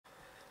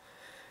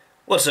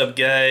What's up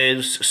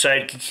guys,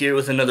 Sidekick here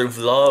with another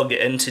vlog,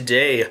 and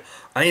today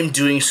I am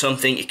doing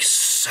something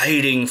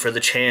exciting for the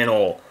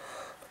channel.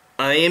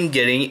 I am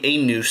getting a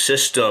new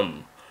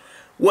system.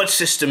 What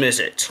system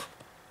is it?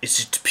 Is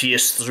it the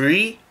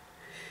PS3?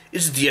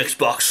 Is it the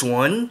Xbox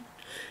One?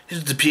 Is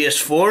it the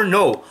PS4?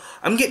 No,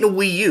 I'm getting a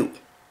Wii U.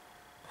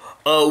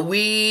 A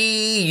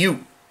Wii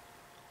U.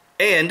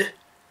 And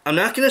I'm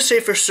not going to say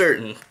for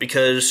certain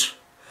because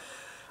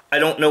I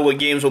don't know what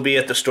games will be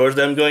at the stores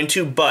that I'm going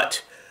to,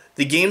 but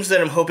the games that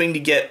I'm hoping to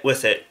get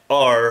with it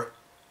are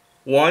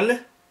 1.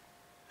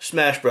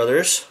 Smash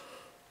Brothers,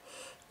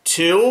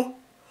 2.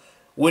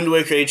 Wind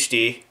Waker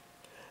HD,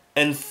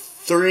 and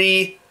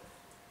 3.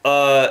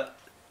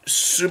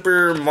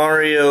 Super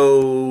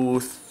Mario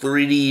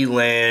 3D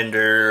Land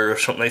or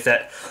something like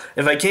that.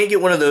 If I can't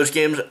get one of those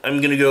games,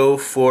 I'm gonna go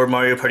for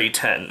Mario Party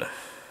 10.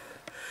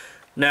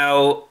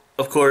 Now,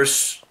 of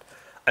course,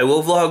 I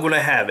will vlog when I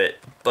have it,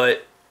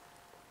 but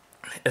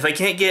if I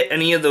can't get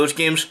any of those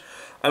games,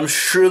 I'm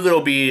sure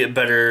there'll be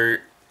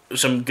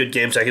some good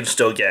games I can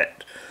still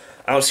get.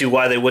 I don't see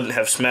why they wouldn't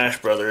have Smash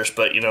Brothers,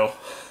 but you know,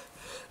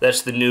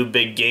 that's the new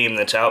big game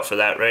that's out for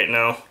that right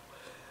now.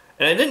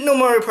 And I didn't know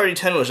Mario Party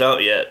 10 was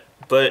out yet,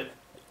 but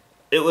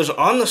it was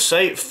on the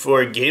site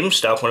for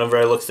GameStop whenever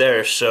I looked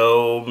there,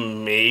 so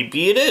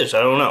maybe it is,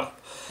 I don't know.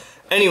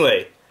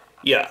 Anyway,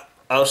 yeah,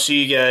 I'll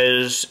see you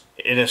guys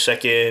in a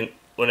second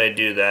when I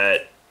do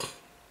that.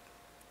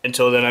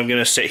 Until then, I'm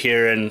gonna sit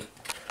here and,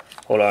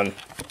 hold on.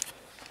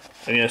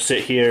 I'm going to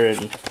sit here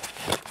and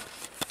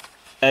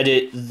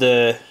edit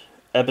the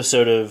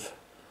episode of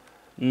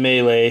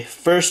Melee,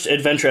 first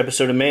adventure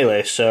episode of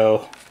Melee,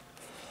 so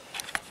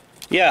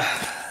yeah,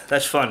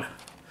 that's fun.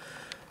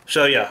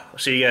 So yeah, I'll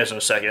see you guys in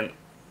a second.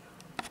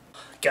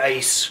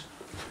 Guys,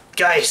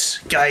 guess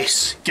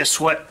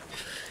what?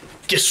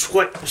 Guess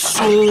what?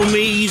 So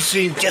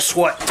amazing, guess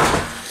what?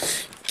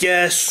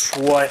 Guess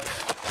what?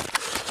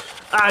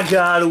 I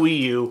got a Wii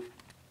U.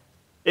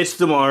 It's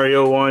the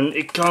Mario one.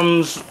 It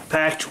comes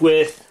packed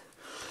with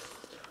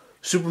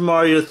Super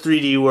Mario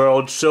 3D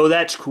World, so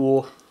that's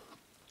cool.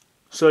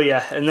 So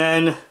yeah, and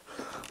then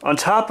on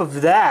top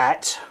of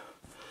that,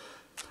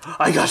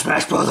 I got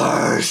Smash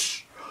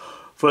Brothers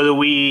for the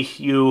Wii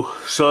U,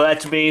 so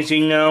that's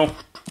amazing now.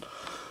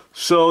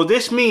 So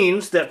this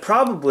means that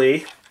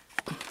probably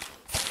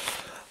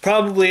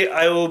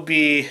I will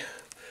be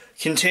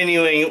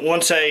continuing,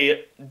 once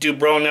I do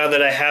Brawl, now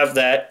that I have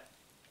that,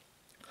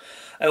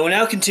 I will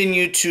now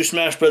continue to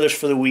Smash Brothers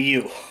for the Wii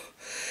U.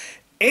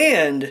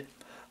 And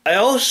I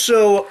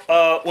also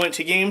went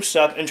to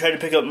GameStop and tried to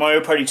pick up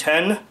Mario Party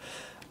 10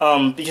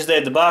 because they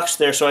had the box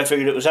there, so I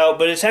figured it was out.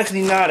 But it's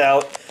actually not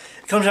out.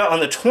 It comes out on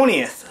the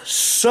 20th.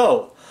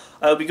 So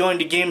I'll be going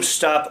to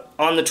GameStop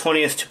on the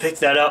 20th to pick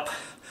that up.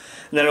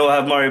 And then I will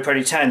have Mario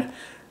Party 10.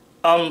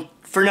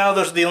 For now,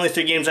 those are the only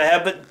 3 games I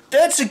have, but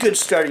that's a good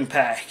starting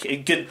pack. A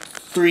good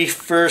 3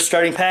 first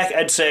starting pack,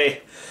 I'd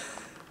say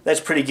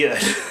that's pretty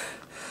good.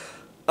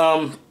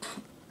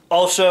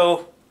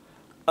 Also,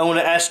 I want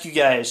to ask you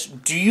guys,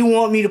 do you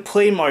want me to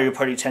play Mario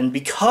Party 10?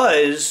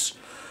 Because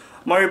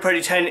Mario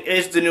Party 10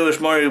 is the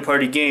newest Mario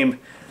Party game,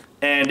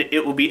 and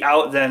it will be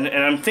out then.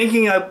 And I'm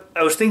thinking, I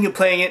was thinking of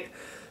playing it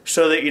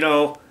so that, you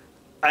know,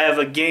 I have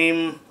a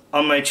game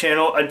on my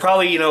channel. I'd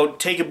probably, you know,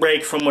 take a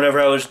break from whatever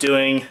I was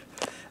doing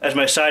as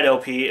my side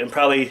LP and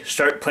probably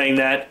start playing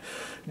that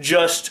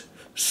just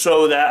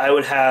so that I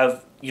would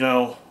have, you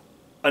know,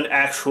 an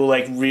actual,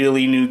 like,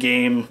 really new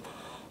game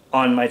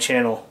on my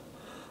channel.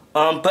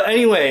 But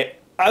anyway,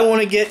 I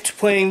want to get to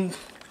playing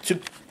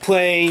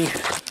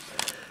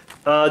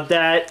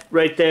that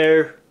right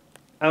there.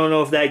 I don't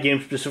know if that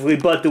game specifically,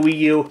 but the Wii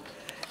U.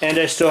 And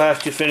I still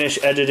have to finish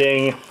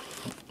editing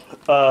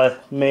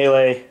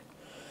Melee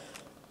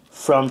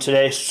from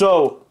today.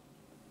 So,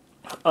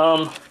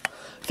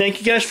 thank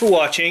you guys for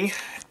watching.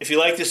 If you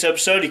like this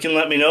episode, you can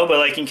let me know by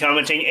liking,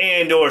 commenting,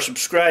 and or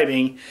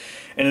subscribing.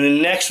 And in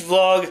the next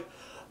vlog,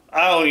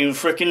 I don't even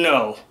freaking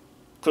know,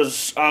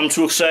 because I'm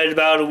too excited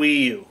about a Wii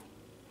U.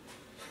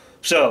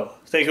 So,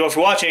 thank you all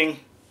for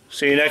watching.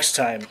 See you next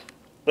time.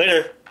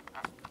 Later.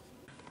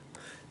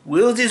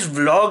 Will this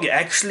vlog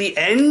actually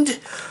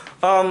end?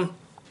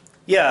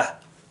 Yeah.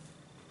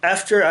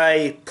 After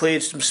I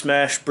played some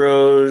Smash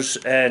Bros.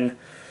 And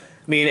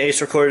me and Ace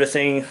recorded a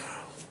thing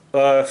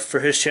for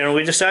his channel,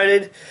 we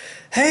decided,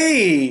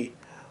 hey,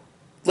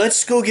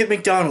 let's go get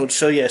McDonald's.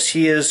 So yes,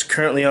 he is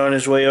currently on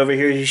his way over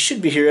here. He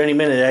should be here any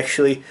minute,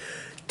 actually,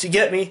 to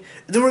get me.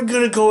 Then we're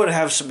gonna go and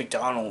have some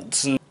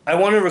McDonald's. And I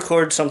want to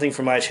record something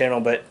for my channel,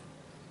 but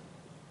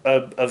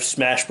of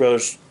Smash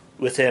Bros.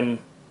 With him,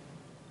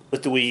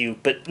 with the Wii U,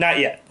 but not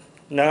yet.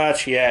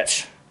 Not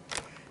yet.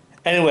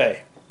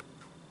 Anyway,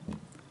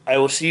 I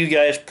will see you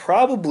guys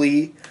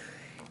probably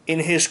in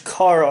his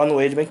car on the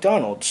way to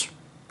McDonald's.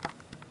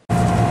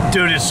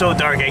 Dude, it's so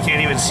dark I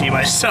can't even see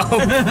myself.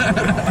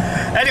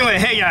 Anyway,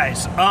 hey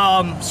guys.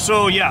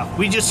 So yeah,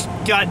 we just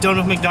got done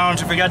with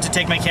McDonald's. I forgot to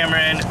take my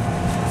camera in.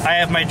 I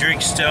have my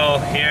drink still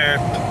here.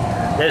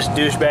 This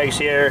douchebag's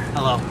here.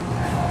 Hello.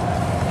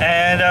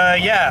 And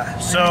yeah,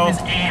 so. His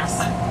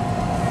ass.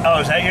 Oh,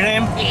 is that your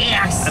name?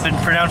 Yes. I've been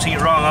pronouncing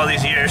it wrong all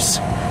these years.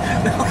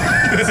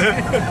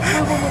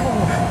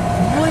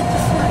 What the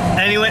fuck?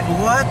 Anyway,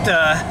 what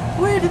the?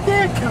 Where did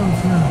that come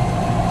from?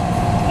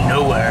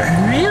 Nowhere.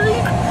 Really?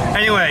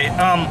 Anyway,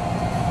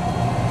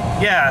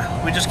 yeah,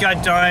 we just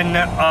got done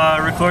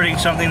recording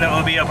something that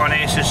will be up on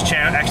Ace's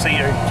channel. Actually,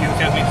 do you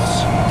okay with me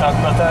talk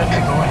about that? Yeah,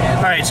 go ahead.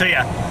 Alright, so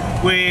yeah,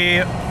 we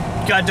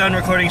got done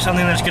recording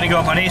something that's going to go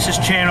up on Ace's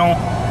channel,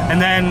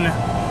 and then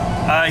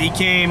he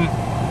came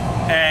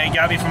and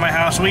got me from my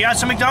house. We got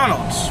some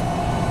McDonald's.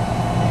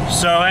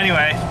 So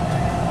anyway.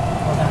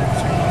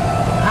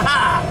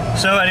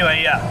 So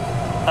anyway, yeah.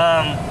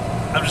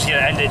 I'm just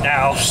gonna end it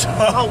now. So.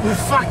 Oh, well,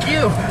 fuck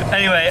you.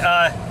 Anyway,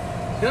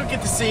 You don't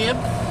get to see him.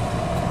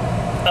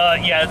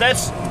 yeah,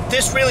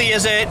 this really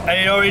is it.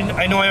 I know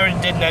I already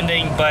did an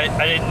ending, but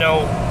I didn't know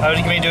I was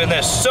gonna be doing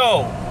this.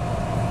 So,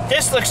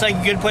 this looks like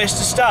a good place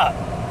to stop.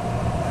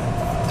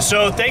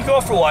 So, thank you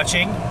all for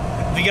watching.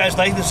 If you guys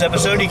like this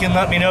episode, you can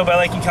let me know by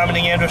liking,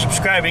 commenting, and/or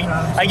subscribing.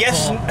 I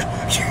guess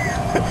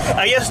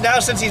now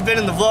since he's been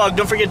in the vlog,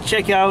 don't forget to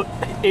check out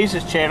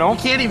Ace's channel. You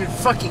can't even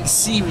fucking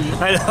see me.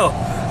 I know.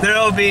 There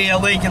will be a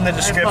link in the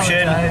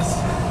description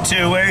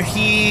to where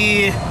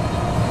he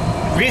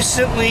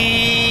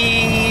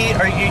recently.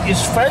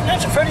 Is Five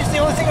Nights at Freddy's the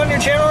only thing on your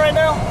channel right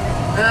now?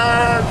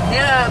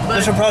 Yeah, but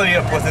This will probably be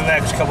up within the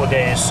next couple of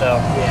days. So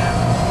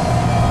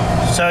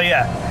yeah. So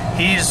yeah,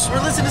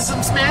 We're listening to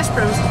some Smash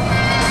Bros.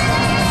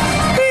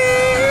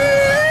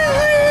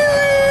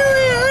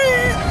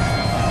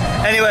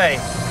 Anyway,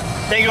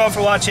 thank you all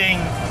for watching.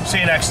 See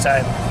you next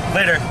time.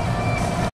 Later.